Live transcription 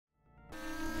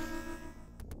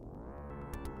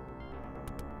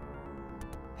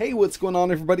Hey, what's going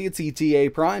on everybody? It's ETA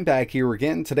Prime back here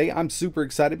again. Today I'm super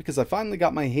excited because I finally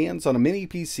got my hands on a mini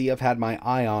PC I've had my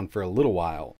eye on for a little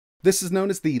while. This is known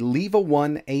as the LIVA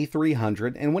One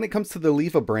A300, and when it comes to the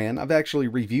LIVA brand, I've actually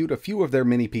reviewed a few of their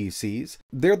mini PCs.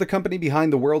 They're the company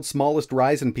behind the world's smallest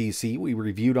Ryzen PC we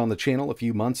reviewed on the channel a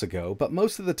few months ago, but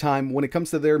most of the time when it comes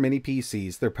to their mini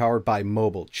PCs, they're powered by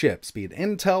mobile chips, be it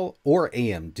Intel or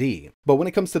AMD. But when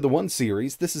it comes to the One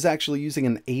series, this is actually using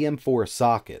an AM4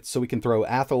 socket, so we can throw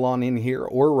Athlon in here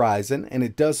or Ryzen, and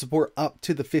it does support up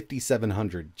to the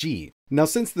 5700G. Now,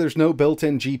 since there's no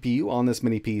built-in GPU on this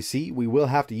mini PC, we will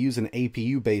have to use an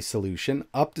APU-based solution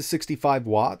up to 65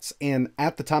 watts, and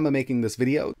at the time of making this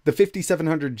video, the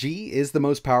 5700G is the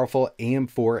most powerful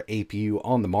AM4 APU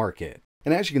on the market.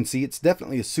 And as you can see, it's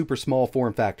definitely a super small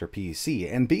form factor PC,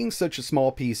 and being such a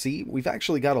small PC, we've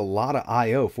actually got a lot of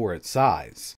I/O for its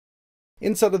size.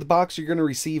 Inside of the box, you're going to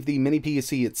receive the mini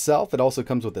PC itself. It also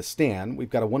comes with a stand. We've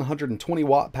got a 120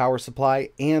 watt power supply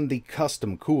and the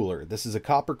custom cooler. This is a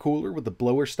copper cooler with a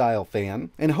blower style fan,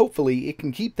 and hopefully it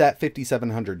can keep that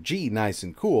 5700G nice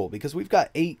and cool because we've got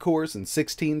 8 cores and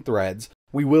 16 threads.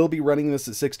 We will be running this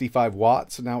at 65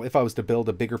 watts. Now, if I was to build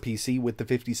a bigger PC with the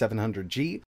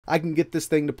 5700G, I can get this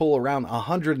thing to pull around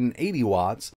 180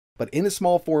 watts, but in a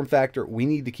small form factor, we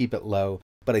need to keep it low.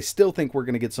 But I still think we're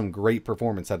going to get some great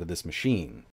performance out of this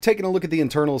machine. Taking a look at the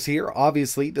internals here,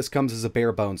 obviously this comes as a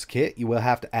bare bones kit. You will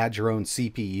have to add your own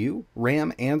CPU,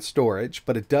 RAM, and storage,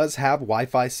 but it does have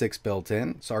Wi-Fi 6 built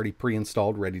in. It's already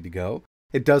pre-installed, ready to go.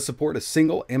 It does support a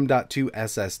single M.2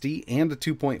 SSD and a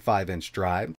 2.5-inch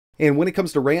drive. And when it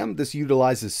comes to RAM, this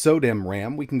utilizes SODIMM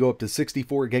RAM. We can go up to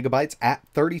 64 gigabytes at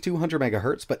 3200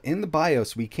 megahertz, but in the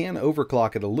BIOS we can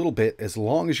overclock it a little bit as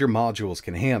long as your modules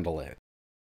can handle it.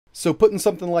 So putting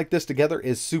something like this together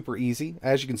is super easy.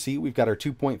 As you can see, we've got our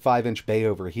 2.5-inch bay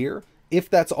over here. If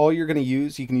that's all you're going to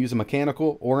use, you can use a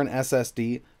mechanical or an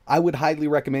SSD. I would highly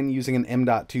recommend using an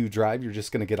M.2 drive. You're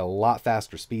just going to get a lot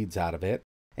faster speeds out of it.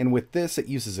 And with this, it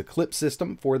uses a clip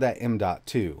system for that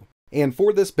M.2. And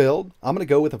for this build, I'm going to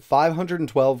go with a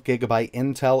 512 gigabyte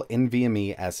Intel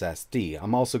NVMe SSD.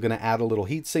 I'm also going to add a little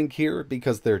heatsink here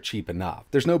because they're cheap enough.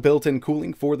 There's no built-in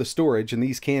cooling for the storage and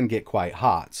these can get quite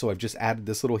hot, so I've just added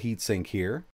this little heatsink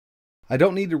here. I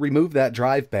don't need to remove that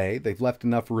drive bay. They've left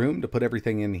enough room to put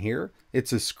everything in here.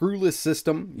 It's a screwless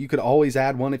system. You could always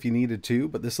add one if you needed to,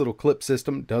 but this little clip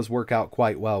system does work out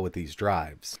quite well with these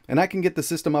drives. And I can get the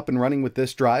system up and running with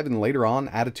this drive and later on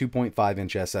add a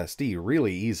 2.5-inch SSD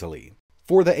really easily.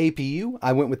 For the APU,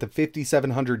 I went with the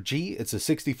 5700G. It's a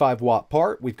 65 watt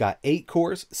part. We've got 8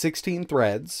 cores, 16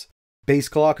 threads, base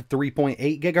clock of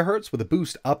 3.8 gigahertz with a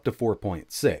boost up to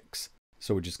 4.6.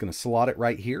 So we're just going to slot it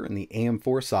right here in the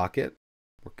AM4 socket.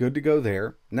 We're good to go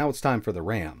there. Now it's time for the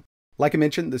RAM. Like I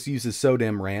mentioned, this uses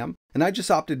SODIMM RAM, and I just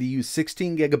opted to use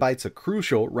 16 gigabytes of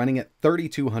Crucial running at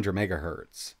 3200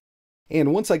 megahertz.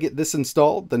 And once I get this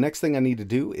installed, the next thing I need to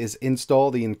do is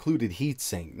install the included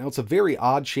heatsink. Now it's a very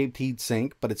odd shaped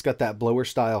heatsink, but it's got that blower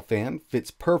style fan, fits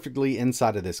perfectly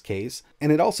inside of this case, and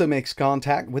it also makes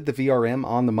contact with the VRM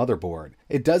on the motherboard.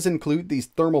 It does include these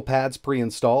thermal pads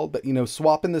pre-installed, but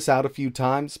swapping this out a few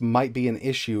times might be an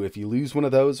issue if you lose one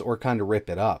of those or kind of rip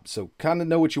it up. So kind of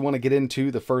know what you want to get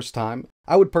into the first time.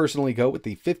 I would personally go with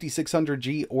the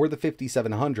 5600G or the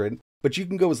 5700, but you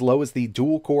can go as low as the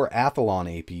dual-core Athlon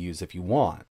APUs if you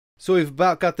want. So we've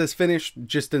about got this finished,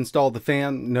 just installed the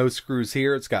fan, no screws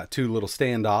here, it's got 2 little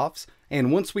standoffs,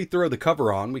 and once we throw the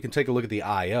cover on, we can take a look at the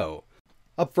I/O.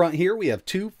 Up front here, we have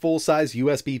 2 full-size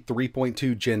USB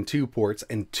 3.2 Gen 2 ports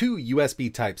and 2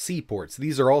 USB Type-C ports.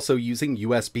 These are also using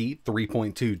USB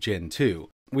 3.2 Gen 2.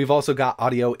 We've also got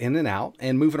audio in and out,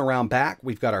 and moving around back,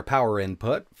 we've got our power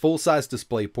input, full-size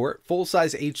display port,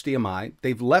 full-size HDMI,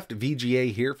 they've left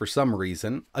VGA here for some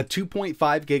reason, a 2.5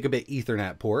 gigabit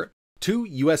Ethernet port, 2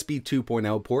 USB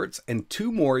 2.0 ports, and 2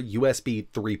 more USB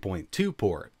 3.2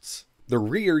 ports. The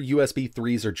rear USB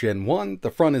 3s are Gen 1,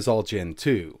 the front is all Gen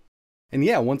 2. And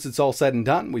yeah, once it's all said and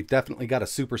done, we've definitely got a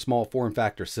super small form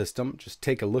factor system. Just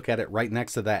take a look at it right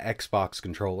next to that Xbox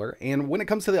controller. And when it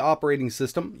comes to the operating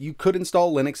system, you could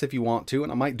install Linux if you want to, and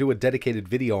I might do a dedicated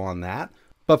video on that.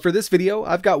 But for this video,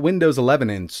 I've got Windows 11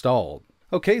 installed.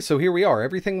 Okay, so here we are.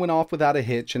 Everything went off without a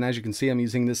hitch, and as you can see, I'm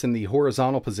using this in the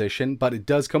horizontal position, but it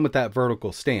does come with that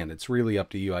vertical stand. It's really up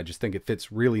to you. I just think it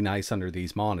fits really nice under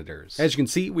these monitors. As you can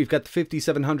see, we've got the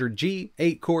 5700G,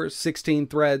 8 cores, 16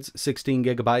 threads, 16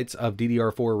 gigabytes of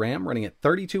DDR4 RAM running at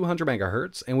 3200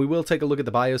 megahertz, and we will take a look at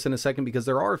the BIOS in a second because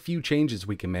there are a few changes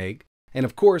we can make. And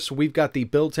of course, we've got the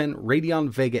built-in Radeon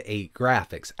Vega 8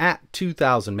 graphics at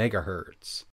 2000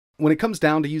 megahertz. When it comes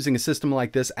down to using a system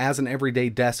like this as an everyday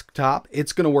desktop,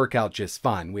 it's going to work out just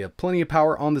fine. We have plenty of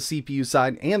power on the CPU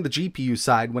side and the GPU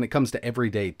side when it comes to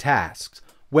everyday tasks.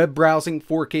 Web browsing,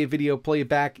 4K video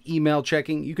playback, email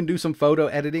checking, you can do some photo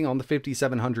editing on the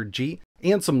 5700G,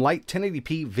 and some light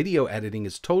 1080p video editing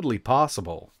is totally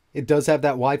possible. It does have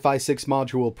that Wi-Fi 6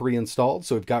 module pre-installed,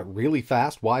 so we've got really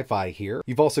fast Wi-Fi here.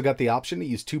 You've also got the option to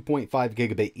use 2.5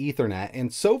 gigabit Ethernet,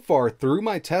 and so far through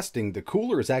my testing, the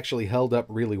cooler has actually held up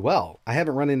really well. I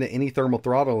haven't run into any thermal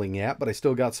throttling yet, but I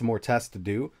still got some more tests to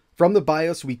do. From the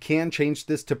BIOS, we can change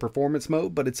this to performance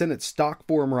mode, but it's in its stock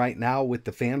form right now with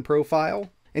the fan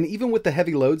profile. And even with the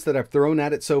heavy loads that I've thrown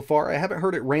at it so far, I haven't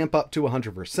heard it ramp up to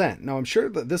 100%. Now I'm sure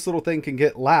that this little thing can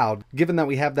get loud, given that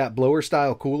we have that blower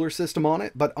style cooler system on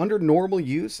it, but under normal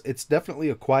use, it's definitely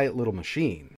a quiet little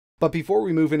machine. But before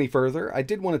we move any further, I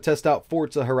did want to test out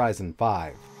Forza Horizon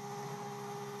 5.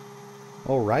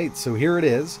 Alright, so here it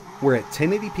is. We're at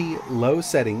 1080p low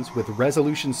settings with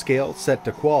resolution scale set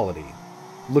to quality.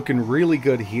 Looking really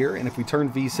good here, and if we turn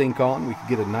VSync on, we can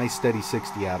get a nice steady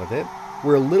 60 out of it.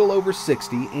 We're a little over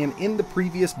 60, and in the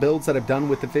previous builds that I've done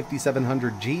with the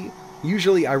 5700G,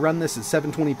 usually I run this at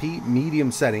 720p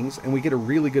medium settings, and we get a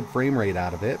really good frame rate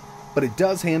out of it, but it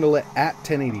does handle it at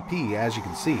 1080p, as you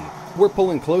can see. We're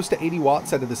pulling close to 80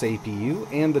 watts out of this APU,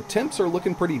 and the temps are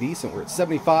looking pretty decent. We're at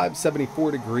 75, 74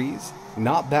 degrees.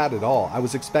 Not bad at all. I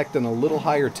was expecting a little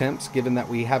higher temps, given that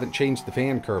we haven't changed the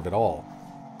fan curve at all.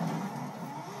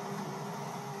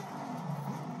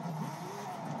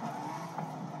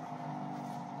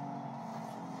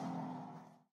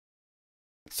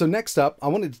 So next up, I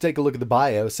wanted to take a look at the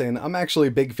BIOS, and I'm actually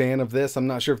a big fan of this. I'm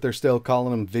not sure if they're still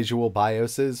calling them visual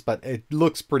BIOSes, but it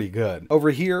looks pretty good. Over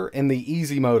here, in the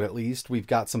easy mode at least, we've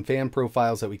got some fan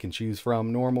profiles that we can choose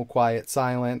from: normal, quiet,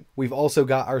 silent. We've also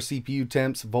got our CPU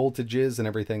temps, voltages, and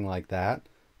everything like that.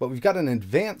 But we've got an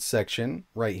advanced section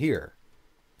right here.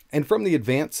 And from the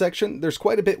advanced section, there's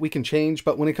quite a bit we can change,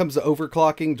 but when it comes to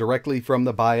overclocking directly from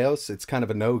the BIOS, it's kind of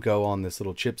a no-go on this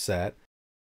little chipset.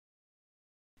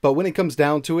 But when it comes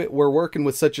down to it, we're working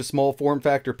with such a small form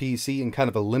factor PC and kind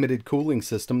of a limited cooling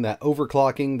system that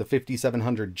overclocking the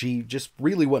 5700G just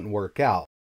really wouldn't work out.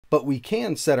 But we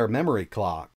can set our memory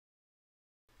clock.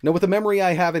 Now with the memory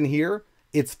I have in here,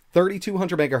 it's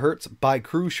 3200 MHz by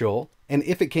Crucial, and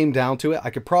if it came down to it, I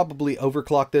could probably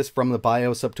overclock this from the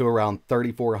BIOS up to around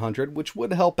 3400, which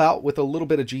would help out with a little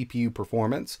bit of GPU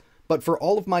performance. But for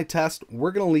all of my tests,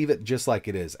 we're going to leave it just like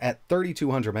it is, at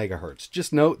 3200 MHz.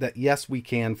 Just note that yes, we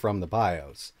can from the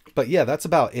BIOS. But yeah, that's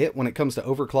about it when it comes to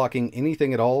overclocking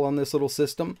anything at all on this little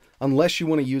system, unless you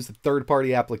want to use the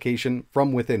third-party application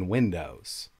from within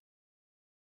Windows.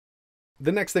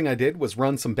 The next thing I did was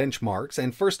run some benchmarks,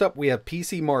 and first up we have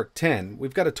PC Mark 10.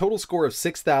 We've got a total score of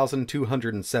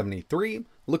 6,273,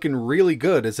 looking really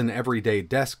good as an everyday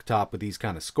desktop with these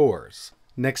kind of scores.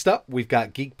 Next up, we've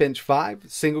got Geekbench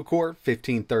 5, single core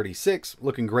 1536,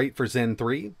 looking great for Zen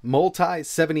 3, multi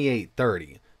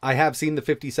 7830. I have seen the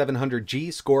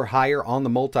 5700G score higher on the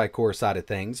multi-core side of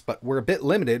things, but we're a bit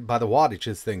limited by the wattage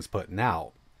this thing's putting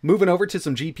out. Moving over to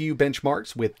some GPU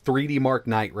benchmarks with 3D Mark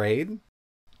Night Raid.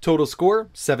 Total score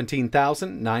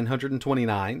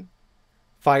 17,929.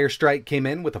 Firestrike came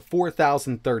in with a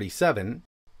 4,037.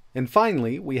 And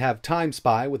finally, we have Time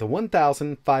Spy with a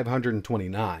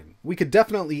 1,529. We could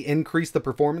definitely increase the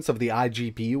performance of the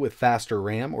iGPU with faster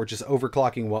RAM or just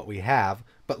overclocking what we have,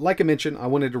 but like I mentioned, I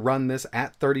wanted to run this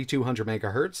at 3200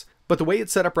 MHz, but the way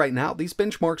it's set up right now, these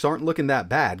benchmarks aren't looking that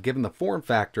bad given the form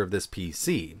factor of this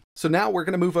PC. So now we're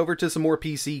going to move over to some more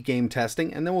PC game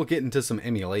testing, and then we'll get into some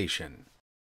emulation.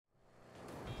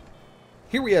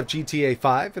 Here we have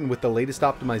GTA5, and with the latest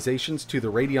optimizations to the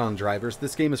Radeon drivers,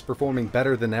 this game is performing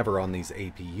better than ever on these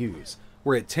APUs.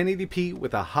 We're at 1080p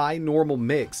with a high normal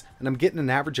mix, and I'm getting an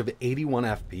average of 81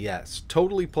 FPS.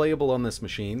 Totally playable on this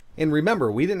machine. And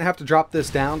remember, we didn't have to drop this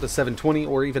down to 720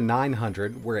 or even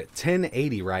 900. We're at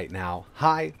 1080 right now,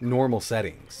 high normal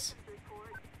settings.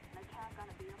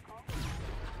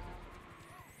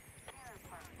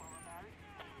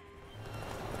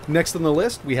 Next on the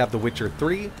list, we have The Witcher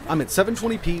 3. I'm at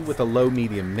 720p with a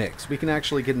low-medium mix. We can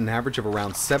actually get an average of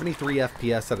around 73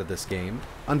 FPS out of this game.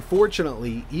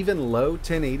 Unfortunately, even low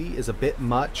 1080 is a bit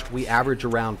much. We average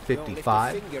around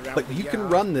 55, but you can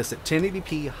run this at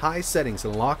 1080p high settings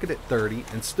and lock it at 30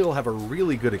 and still have a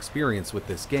really good experience with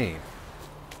this game.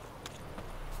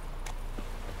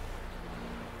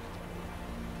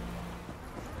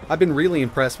 I've been really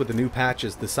impressed with the new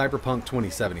patches to Cyberpunk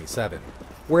 2077.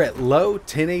 We're at low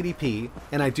 1080p,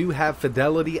 and I do have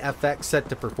Fidelity FX set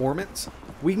to performance,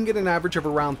 we can get an average of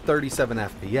around 37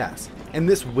 FPS. And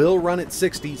this will run at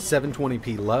 60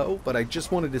 720p low, but I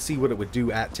just wanted to see what it would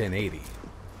do at 1080.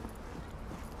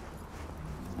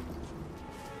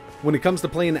 When it comes to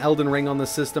playing Elden Ring on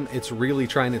this system, it's really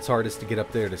trying its hardest to get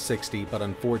up there to 60, but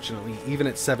unfortunately, even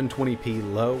at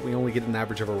 720p low, we only get an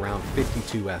average of around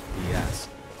 52 FPS.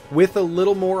 With a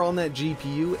little more on that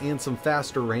GPU and some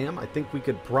faster RAM, I think we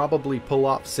could probably pull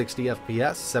off 60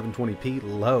 FPS, 720p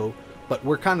low, but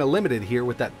we're kind of limited here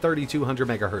with that 3200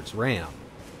 MHz RAM.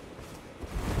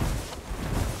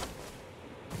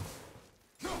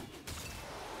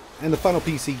 And the final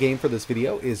PC game for this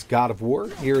video is God of War.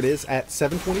 Here it is at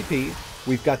 720p.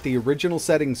 We've got the original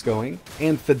settings going,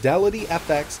 and Fidelity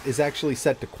FX is actually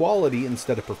set to quality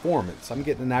instead of performance. I'm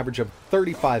getting an average of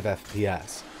 35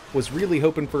 FPS. Was really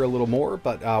hoping for a little more,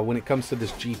 but when it comes to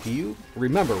this GPU,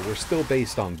 remember, we're still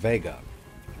based on Vega.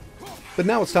 But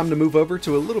now it's time to move over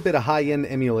to a little bit of high-end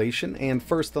emulation, and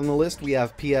first on the list we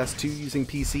have PS2 using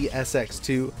PC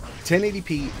SX2,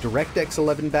 1080p DirectX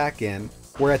 11 backend.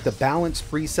 We're at the balance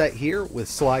preset here with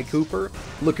Sly Cooper,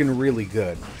 looking really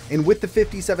good. And with the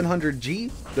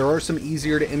 5700G, there are some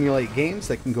easier to emulate games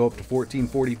that can go up to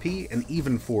 1440p and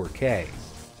even 4K.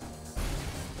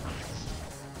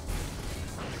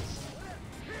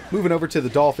 Moving over to the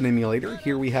Dolphin emulator,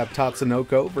 here we have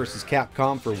Tatsunoko versus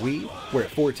Capcom for Wii. We're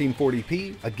at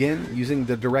 1440p, again using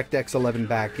the DirectX 11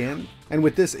 backend. And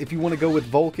with this, if you want to go with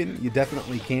Vulkan, you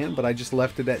definitely can, but I just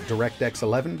left it at DirectX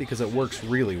 11 because it works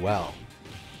really well.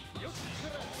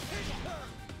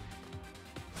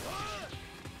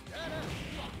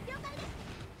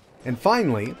 And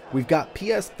finally, we've got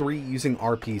PS3 using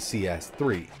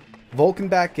RPCS3. Vulkan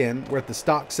backend, we're at the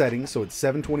stock settings, so it's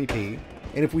 720p.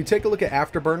 And if we take a look at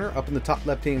Afterburner up in the top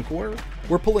left-hand corner,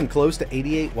 we're pulling close to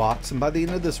 88 watts. And by the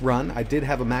end of this run, I did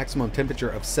have a maximum temperature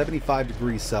of 75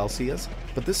 degrees Celsius.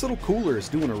 But this little cooler is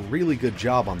doing a really good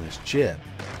job on this chip.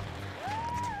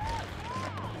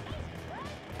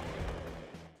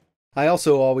 I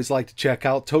also always like to check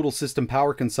out total system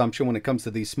power consumption when it comes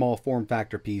to these small form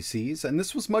factor PCs, and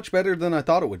this was much better than I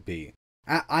thought it would be.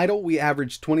 At idle, we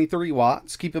averaged 23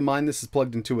 watts. Keep in mind this is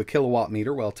plugged into a kilowatt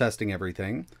meter while testing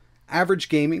everything. Average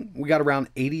gaming, we got around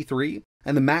 83,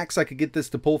 and the max I could get this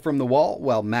to pull from the wall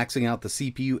while maxing out the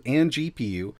CPU and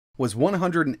GPU was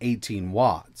 118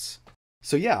 watts.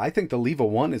 So yeah, I think the LIVA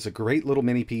One is a great little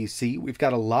mini PC. We've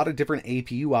got a lot of different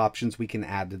APU options we can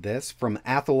add to this, from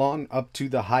Athlon up to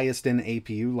the highest end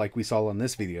APU like we saw in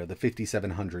this video, the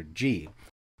 5700G.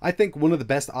 I think one of the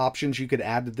best options you could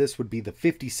add to this would be the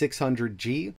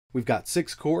 5600G. We've got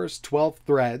 6 cores, 12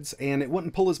 threads, and it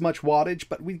wouldn't pull as much wattage,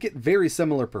 but we'd get very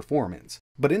similar performance.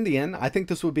 But in the end, I think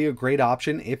this would be a great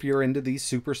option if you're into these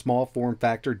super small form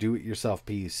factor do-it-yourself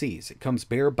PCs. It comes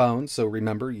bare bones, so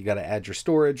remember, you got to add your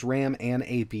storage, RAM, and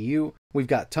APU. We've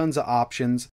got tons of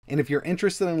options, and if you're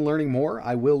interested in learning more,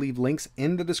 I will leave links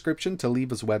in the description to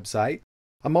LIVA's website.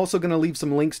 I'm also going to leave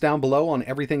some links down below on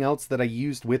everything else that I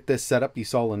used with this setup you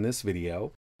saw in this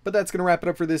video. But that's going to wrap it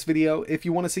up for this video. If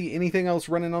you want to see anything else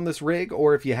running on this rig,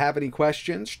 or if you have any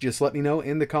questions, just let me know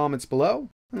in the comments below.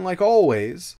 And like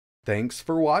always, thanks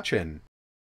for watching.